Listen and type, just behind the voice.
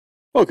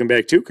Welcome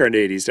back to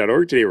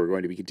Carneades.org. Today we're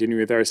going to be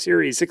continuing with our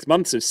series, 6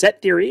 Months of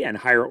Set Theory and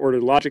Higher Order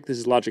Logic. This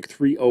is Logic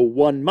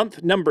 301,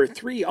 month number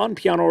 3 on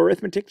piano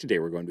arithmetic. Today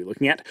we're going to be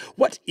looking at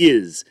what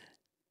is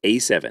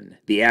A7,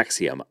 the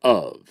axiom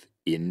of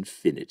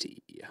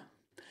infinity.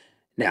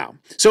 Now,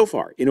 so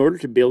far, in order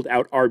to build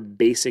out our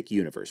basic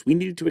universe, we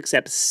needed to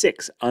accept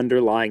 6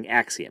 underlying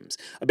axioms.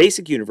 A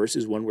basic universe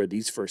is one where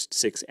these first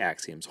 6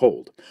 axioms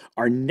hold.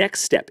 Our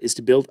next step is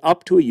to build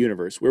up to a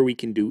universe where we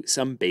can do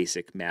some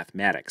basic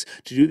mathematics.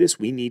 To do this,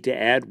 we need to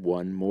add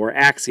one more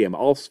axiom,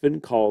 often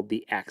called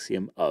the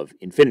axiom of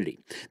infinity.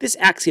 This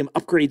axiom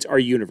upgrades our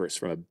universe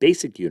from a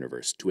basic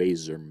universe to a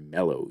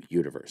Zermelo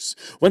universe.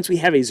 Once we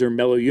have a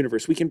Zermelo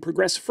universe, we can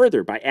progress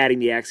further by adding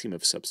the axiom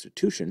of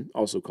substitution,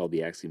 also called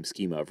the axiom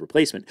schema of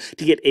replacement,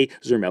 to get a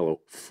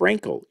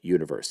Zermelo-Frankel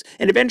universe.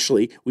 And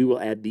eventually, we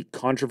will add the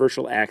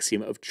controversial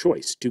axiom of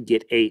choice to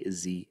get a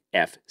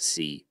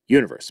ZFC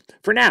universe.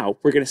 For now,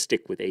 we're going to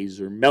stick with a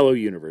Zermelo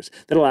universe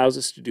that allows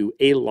us to do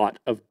a lot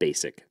of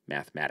basic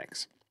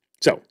mathematics.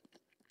 So,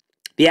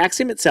 the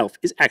axiom itself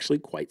is actually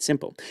quite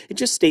simple. It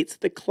just states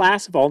that the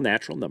class of all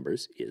natural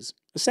numbers is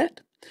a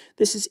set.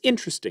 This is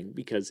interesting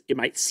because it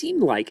might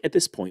seem like at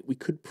this point we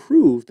could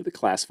prove that the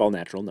class of all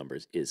natural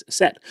numbers is a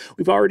set.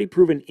 We've already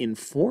proven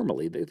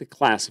informally that the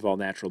class of all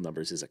natural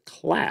numbers is a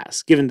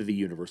class, given that the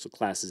universal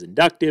class is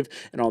inductive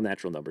and all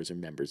natural numbers are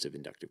members of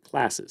inductive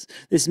classes.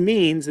 This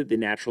means that the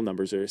natural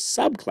numbers are a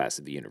subclass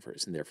of the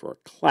universe and therefore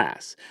a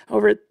class.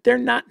 However, they're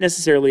not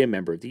necessarily a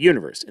member of the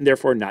universe and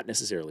therefore not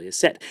necessarily a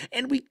set.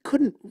 And we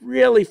couldn't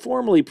really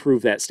formally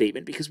prove that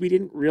statement because we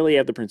didn't really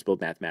have the principle of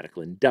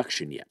mathematical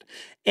induction yet.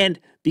 And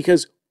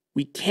because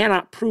we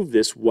cannot prove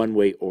this one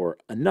way or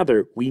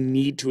another, we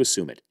need to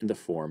assume it in the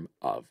form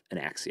of an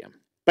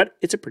axiom. But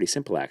it's a pretty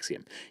simple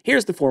axiom.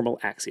 Here's the formal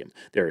axiom.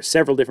 There are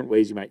several different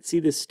ways you might see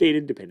this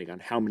stated depending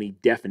on how many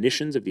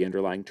definitions of the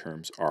underlying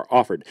terms are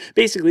offered.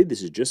 Basically,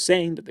 this is just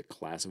saying that the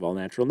class of all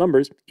natural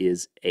numbers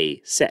is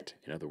a set.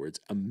 In other words,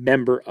 a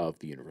member of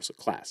the universal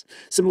class.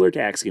 Similar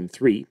to axiom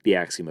 3, the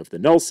axiom of the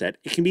null set,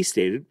 it can be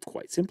stated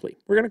quite simply.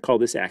 We're going to call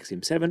this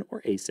axiom 7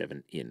 or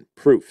A7 in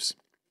proofs.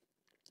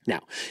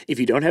 Now, if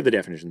you don't have the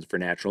definitions for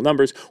natural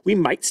numbers, we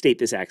might state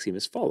this axiom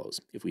as follows.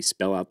 If we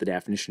spell out the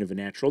definition of a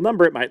natural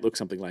number, it might look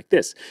something like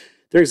this.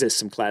 There exists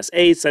some class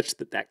A such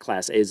that that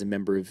class A is a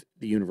member of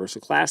the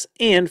universal class,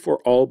 and for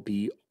all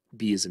B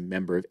is a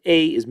member of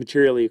A is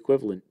materially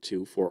equivalent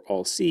to for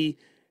all C.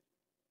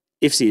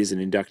 If C is an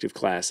inductive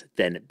class,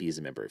 then B is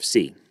a member of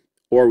C.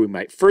 Or we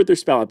might further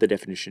spell out the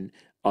definition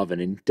of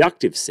an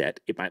inductive set.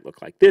 It might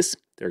look like this.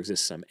 There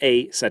exists some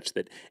A such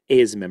that A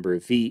is a member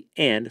of V,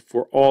 and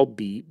for all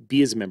B,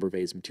 B is a member of A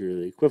is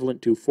materially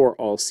equivalent to for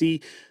all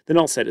C, the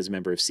null set is a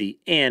member of C,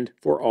 and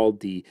for all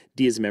D,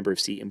 D is a member of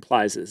C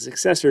implies that the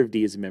successor of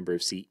D is a member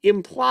of C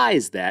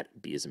implies that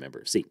B is a member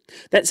of C.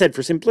 That said,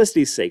 for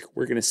simplicity's sake,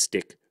 we're going to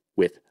stick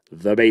with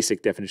the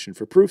basic definition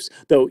for proofs,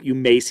 though you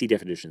may see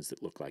definitions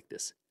that look like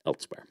this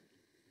elsewhere.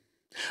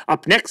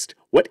 Up next,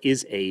 what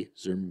is a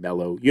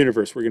Zermelo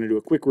universe? We're going to do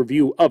a quick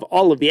review of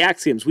all of the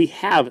axioms we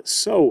have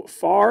so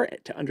far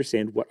to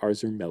understand what our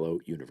Zermelo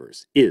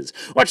universe is.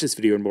 Watch this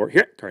video and more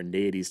here at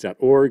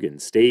Carneades.org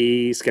and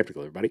stay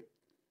skeptical, everybody.